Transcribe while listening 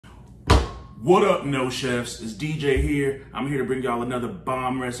What up, No Chefs? It's DJ here. I'm here to bring y'all another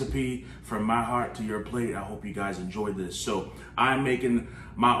bomb recipe from my heart to your plate. I hope you guys enjoyed this. So I'm making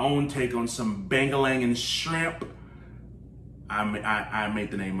my own take on some Bangalangin shrimp. I made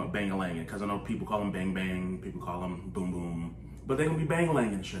the name up Bangalangin because I know people call them Bang Bang, people call them Boom Boom, but they're gonna be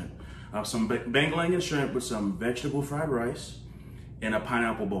Bangalangin shrimp. Some Bangalangin shrimp with some vegetable fried rice in a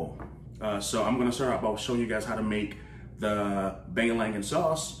pineapple bowl. So I'm gonna start out by showing you guys how to make the Bangalangin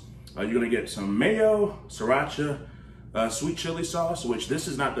sauce. You're gonna get some mayo, sriracha, sweet chili sauce, which this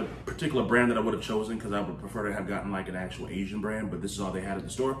is not the particular brand that I would have chosen because I would prefer to have gotten like an actual Asian brand, but this is all they had at the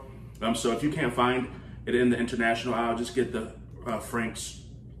store. So if you can't find it in the international aisle, just get the Frank's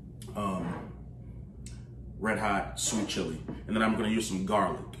Red Hot Sweet Chili. And then I'm gonna use some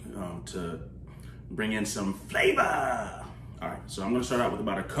garlic to bring in some flavor. All right, so I'm gonna start out with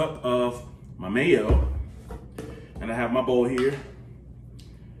about a cup of my mayo. And I have my bowl here.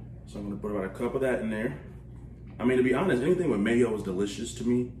 So I'm gonna put about a cup of that in there. I mean, to be honest, anything with mayo is delicious to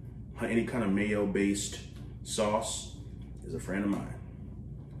me. Any kind of mayo-based sauce is a friend of mine.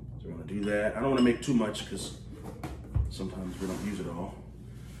 So we're gonna do that. I don't wanna make too much because sometimes we don't use it all.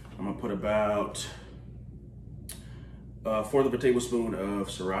 I'm gonna put about a fourth of a tablespoon of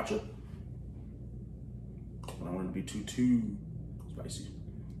sriracha. I don't want it to be too spicy.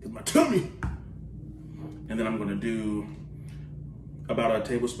 It's my tummy. And then I'm gonna do about a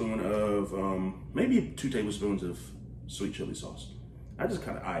tablespoon of, maybe 2 tablespoons of sweet chili sauce. I just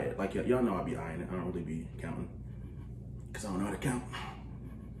kind of eye it. Like, y'all know I be eyeing it. I don't really be counting because I don't know how to count.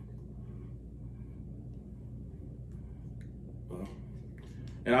 Well,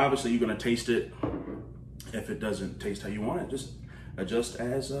 and obviously you're gonna taste it. If it doesn't taste how you want it, just adjust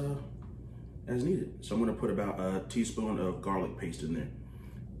as needed. So I'm gonna put about a teaspoon of garlic paste in there.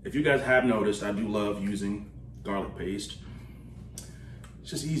 If you guys have noticed, I do love using garlic paste. It's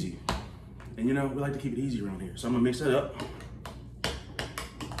just easy. And you know, we like to keep it easy around here. So I'm gonna mix that up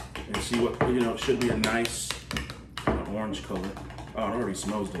and see what, you know, it should be a nice orange color. Oh, it already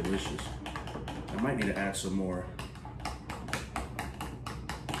smells delicious. I might need to add some more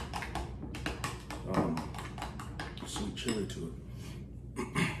sweet chili to it.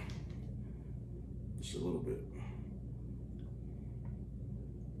 Just a little bit.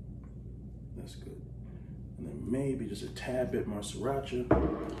 That's good. And then maybe just a tad bit more sriracha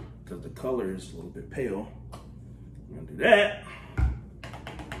because the color is a little bit pale. I'm gonna do that.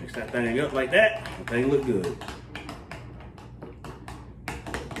 Mix that thing up like that. The thing look good.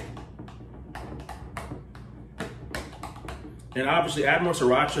 And obviously add more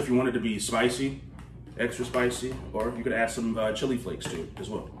sriracha if you want it to be spicy, extra spicy, or you could add some chili flakes to it as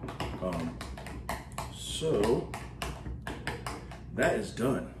well. So that is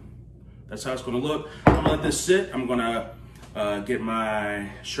done. That's how it's gonna look. I'm gonna let this sit. I'm gonna get my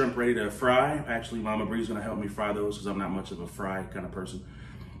shrimp ready to fry. Actually, Mama Bree's gonna help me fry those because I'm not much of a fry kind of person.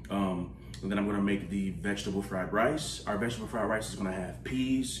 And then I'm gonna make the vegetable fried rice. Our vegetable fried rice is gonna have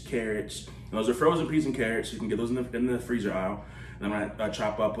peas, carrots. And those are frozen peas and carrots. You can get those in the freezer aisle. And I'm gonna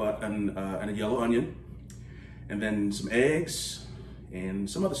chop up a yellow onion, and then some eggs and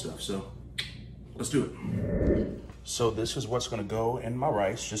some other stuff. So let's do it. So this is what's gonna go in my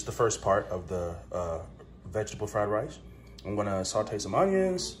rice, just the first part of the vegetable fried rice. I'm gonna saute some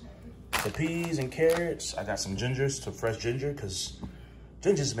onions, the peas and carrots. I got some ginger, some fresh ginger, because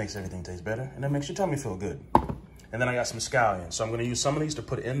ginger just makes everything taste better, and it makes your tummy feel good. And then I got some scallions. So I'm gonna use some of these to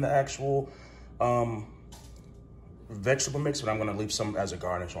put in the actual vegetable mix, but I'm gonna leave some as a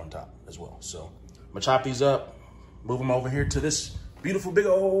garnish on top as well. So I'm gonna chop these up, move them over here to this beautiful big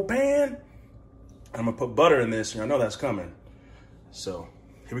old pan. I'm gonna put butter in this, and I know that's coming. So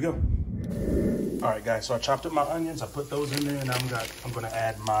here we go. All right, guys, so I chopped up my onions, I put those in there, and I'm gonna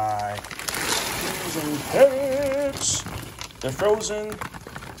add my frozen carrots. They're frozen, so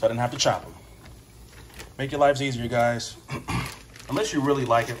I didn't have to chop them. Make your lives easier, guys. Unless you really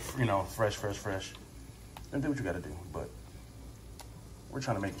like it, you know, fresh. Then do what you gotta do, but we're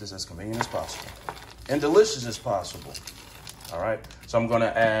trying to make this as convenient as possible and delicious as possible. All right, so I'm gonna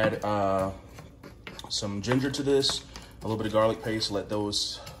add some ginger to this, a little bit of garlic paste, let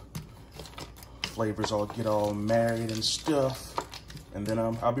those flavors all get all married and stuff, and then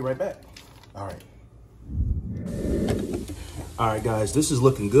I'll be right back. All right, guys, this is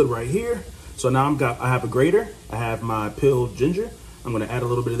looking good right here. So now I have a grater, I have my peeled ginger. I'm gonna add a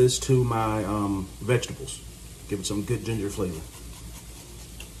little bit of this to my vegetables, give it some good ginger flavor.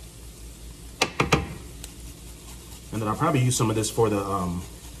 And then I'll probably use some of this for the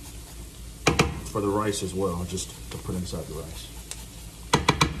rice as well, just to put inside the rice.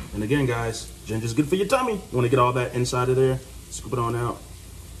 And again, guys, ginger's good for your tummy. You wanna get all that inside of there, scoop it on out.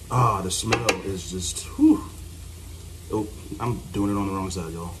 Ah, the smell is just, whew. Oh, I'm doing it on the wrong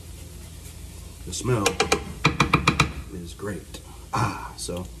side, y'all. The smell is great.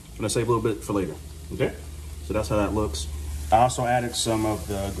 So I'm gonna save a little bit for later, okay? So that's how that looks. I also added some of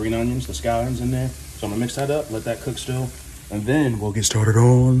the green onions, the scallions in there. So I'm gonna mix that up, let that cook still. And then we'll get started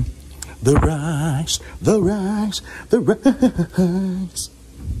on the rice.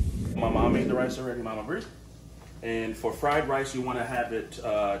 My mom made the rice already, Mama Bree. And for fried rice, you wanna have it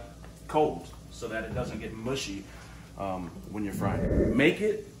cold so that it doesn't get mushy when you're frying it. Make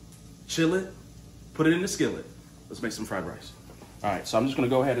it, chill it, put it in the skillet. Let's make some fried rice. All right, so I'm just gonna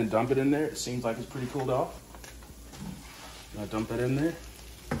go ahead and dump it in there. It seems like it's pretty cooled off. I'll dump that in there.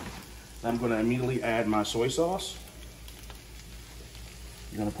 I'm gonna immediately add my soy sauce.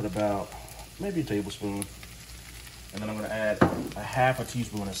 I'm gonna put about maybe a tablespoon. And then I'm gonna add a half a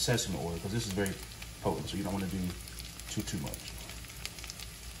teaspoon of sesame oil because this is very potent, so you don't wanna do too much.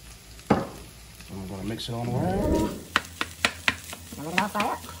 I'm gonna mix it on around. And let it all fry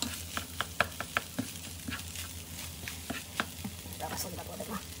up.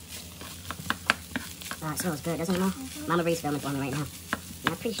 Oh, it smells good, doesn't it, Mom? Mama Bree's filming for me right now. And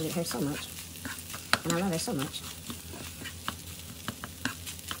I appreciate her so much. And I love her so much.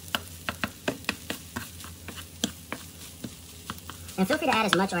 And feel free to add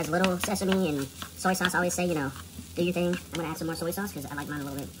as much or as little sesame and soy sauce. I always say, you know, do your thing. I'm going to add some more soy sauce because I like mine a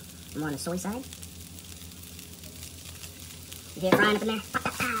little bit more on the soy side. You hear it frying up in there? Pow, pow,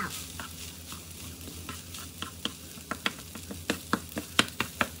 pow.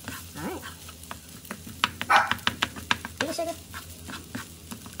 Sugar?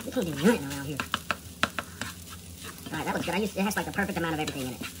 We can't do nothing around here. Alright, that looks good. It has like the perfect amount of everything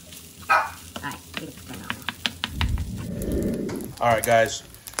in it. Alright, we can turn it off now. Alright guys,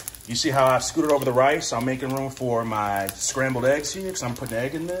 you see how I scooted over the rice? I'm making room for my scrambled eggs here because I'm putting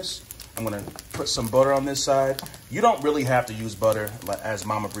egg in this. I'm gonna put some butter on this side. You don't really have to use butter, as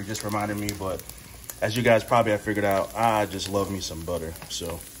Mama Bree just reminded me, but as you guys probably have figured out, I just love me some butter.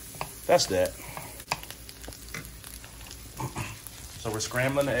 So that's that. So we're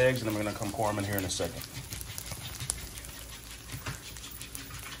scrambling the eggs, and then we're gonna come pour them in here in a second.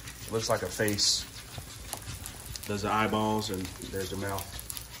 It looks like a face. There's the eyeballs, and there's the mouth.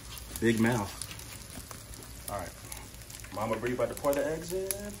 Big mouth. All right, Mama Bree about to pour the eggs in.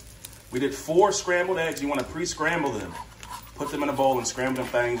 We did 4 scrambled eggs. You wanna pre-scramble them. Put them in a bowl and scramble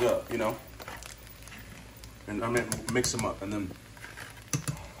them things up, you know? And I'm gonna mix them up, and then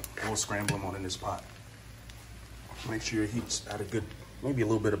we'll scramble them on in this pot. Make sure your heat's at a good, maybe a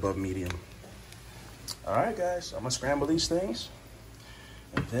little bit above medium. All right, guys, I'm gonna scramble these things,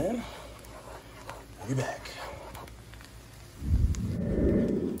 and then we'll be back.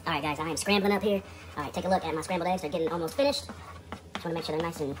 All right, guys, I am scrambling up here. All right, take a look at my scrambled eggs. They're getting almost finished. Just wanna make sure they're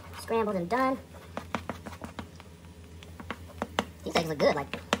nice and scrambled and done. These eggs look good,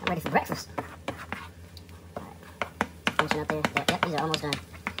 like I'm ready for breakfast. All right, finishing up there. Yep, these are almost done.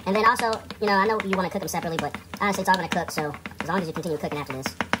 And then also, you know, I know you want to cook them separately, but honestly, it's all going to cook, so as long as you continue cooking after this,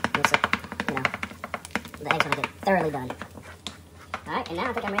 it's, you know, the egg's going to get thoroughly done. All right, and now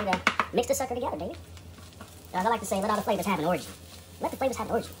I think I'm ready to mix this sucker together, baby. As I like to say, let all the flavors have an origin. Let the flavors have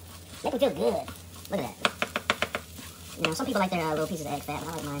an origin. Make them feel good. Look at that. You know, some people like their little pieces of egg fat,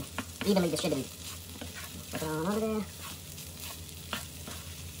 but I like mine evenly distributed. Put it on over there.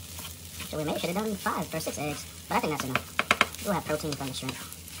 So we maybe should have done 5 or 6 eggs, but I think that's enough. We'll have protein from the shrimp.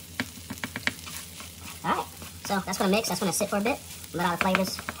 Alright, so that's going to mix, that's going to sit for a bit, let all the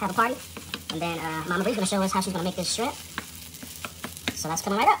flavors have a party, and then Mama Bree's going to show us how she's going to make this shrimp. So that's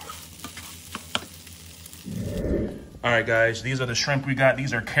coming right up. Alright guys, these are the shrimp we got.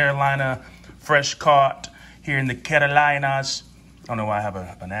 These are Carolina, fresh caught here in the Carolinas. I don't know why I have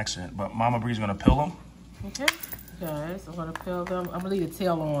an accent, but Mama Bree's going to peel them. Okay, guys, I'm going to peel them. I'm going to leave the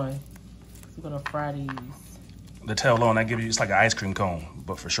tail on. So we're going to fry these. The tail on, that gives you, it's like an ice cream cone,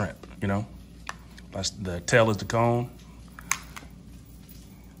 but for shrimp, you know? That's, the tail is the cone,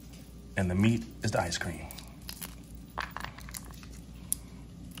 and the meat is the ice cream.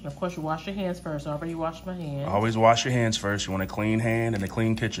 Of course, you wash your hands first. I already washed my hands. Always wash your hands first. You want a clean hand and a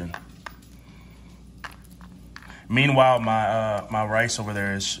clean kitchen. Meanwhile, my rice over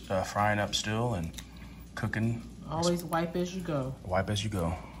there is frying up still and cooking. Always wipe as you go. Wipe as you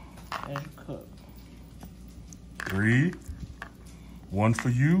go. As you cook. 3, 1 for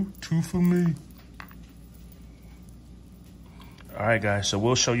you, 2 for me. All right, guys, so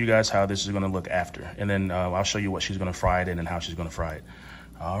we'll show you guys how this is going to look after. And then I'll show you what she's going to fry it in and how she's going to fry it.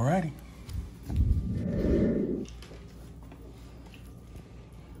 All righty.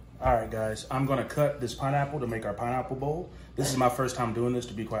 All right, guys, I'm gonna cut this pineapple to make our pineapple bowl. This is my first time doing this,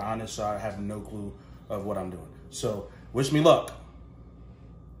 to be quite honest, so I have no clue of what I'm doing. So wish me luck.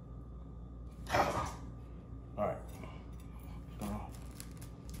 All right.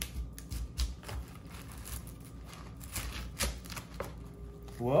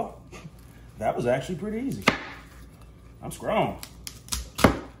 Well, that was actually pretty easy. I'm strong.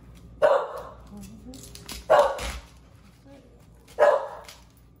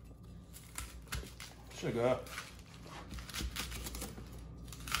 Sugar.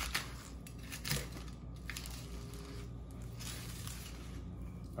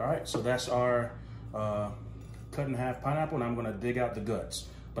 All right, so that's our cut in half pineapple, and I'm gonna dig out the guts.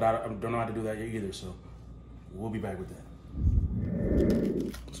 But I don't know how to do that either, so we'll be back with that.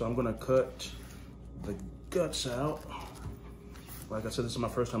 So I'm gonna cut the guts out. Like I said, this is my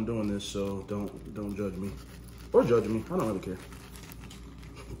first time doing this, so don't judge me. Or judge me, I don't really care.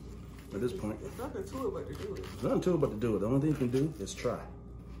 At this point. There's nothing to it but to do it. There's nothing to it but to do it. The only thing you can do is try.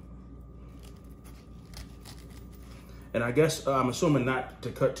 And I guess, I'm assuming not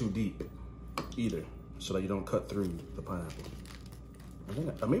to cut too deep either, so that you don't cut through the pineapple. I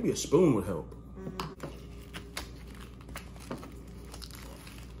think maybe a spoon would help.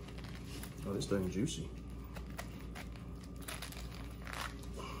 Oh, this thing's juicy.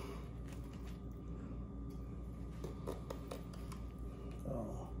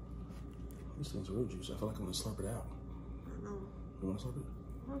 Oh, this thing's real juicy. I feel like I'm gonna slurp it out. I know. You wanna slurp it?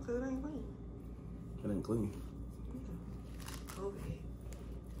 No, because it ain't clean. It ain't clean. Okay.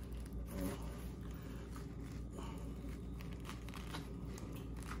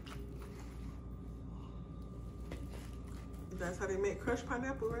 That's how they make crushed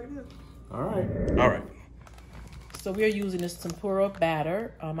pineapple right here. All right. All right. So we're using this tempura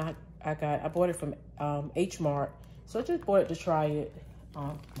batter. I bought it from H Mart. So I just bought it to try it.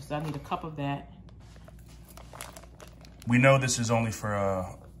 So I need a cup of that. We know this is only for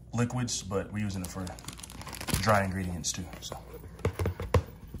liquids, but we're using it for dry ingredients too. So.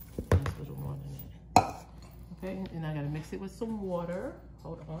 Just a little more than that. Okay, and I gotta mix it with some water.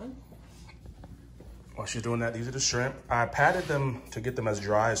 Hold on. While she's doing that, these are the shrimp. I patted them to get them as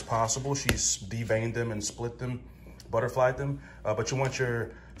dry as possible. She's deveined them and split them, butterflied them. But you want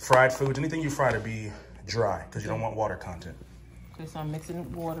your fried foods, anything you fry, to be dry because you don't want water content. Okay, so I'm mixing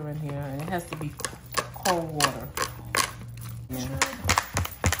water in here, and it has to be cold water. And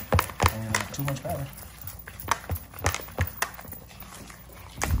too much batter.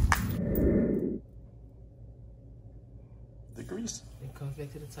 The grease. It comes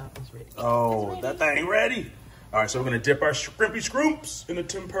back to the top. It's ready. Oh, It's ready. that thing ready. All right, so we're gonna dip our shrimpy scroops in the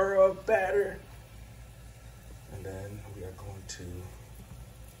tempura batter. And then we are going to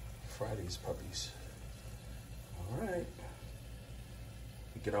fry these puppies. All right.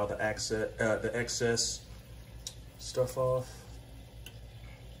 Get all the excess stuff off.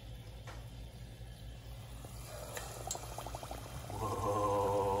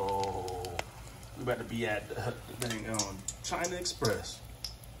 Whoa. We about to be at the thing on China Express.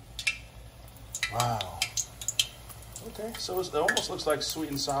 Wow. Okay, so it almost looks like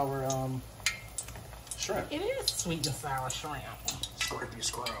sweet and sour shrimp. It is sweet and sour shrimp. Scorpy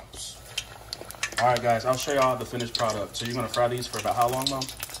scrumps. All right, guys, I'll show y'all the finished product. So you're gonna fry these for about how long, Mom?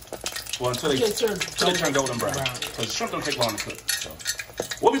 Well, until they turn golden brown. Because shrimp don't take long to cook. So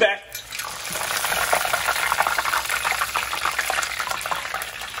we'll be back.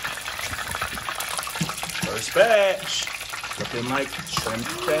 First batch. Looking like shrimp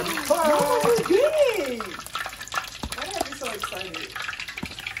tempura. Oh, it's good. Why did I be so excited?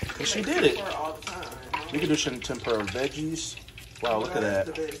 Because she did it. All the time. We can do shrimp tempura veggies. Wow, look at that.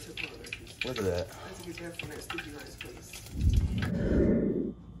 That's the best tempura veggies. Look at that. Let's get that from that sticky rice place.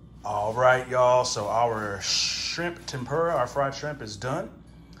 All right, y'all. So our shrimp tempura, our fried shrimp, is done.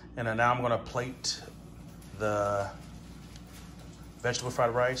 And then now I'm gonna plate the vegetable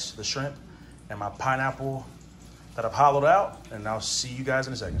fried rice, the shrimp, and my pineapple that I've hollowed out. And I'll see you guys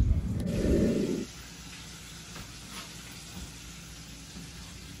in a second.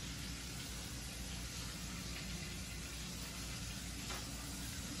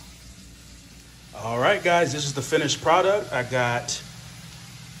 All right, guys, this is the finished product. I got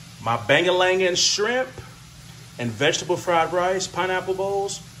my Bangalangin shrimp and vegetable fried rice, pineapple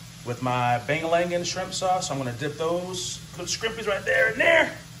bowls with my Bangalangin shrimp sauce. I'm gonna dip those, put scrimpies right there and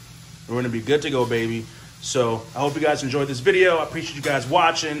there. We're gonna be good to go, baby. So I hope you guys enjoyed this video. I appreciate you guys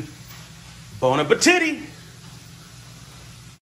watching. Bon appetit!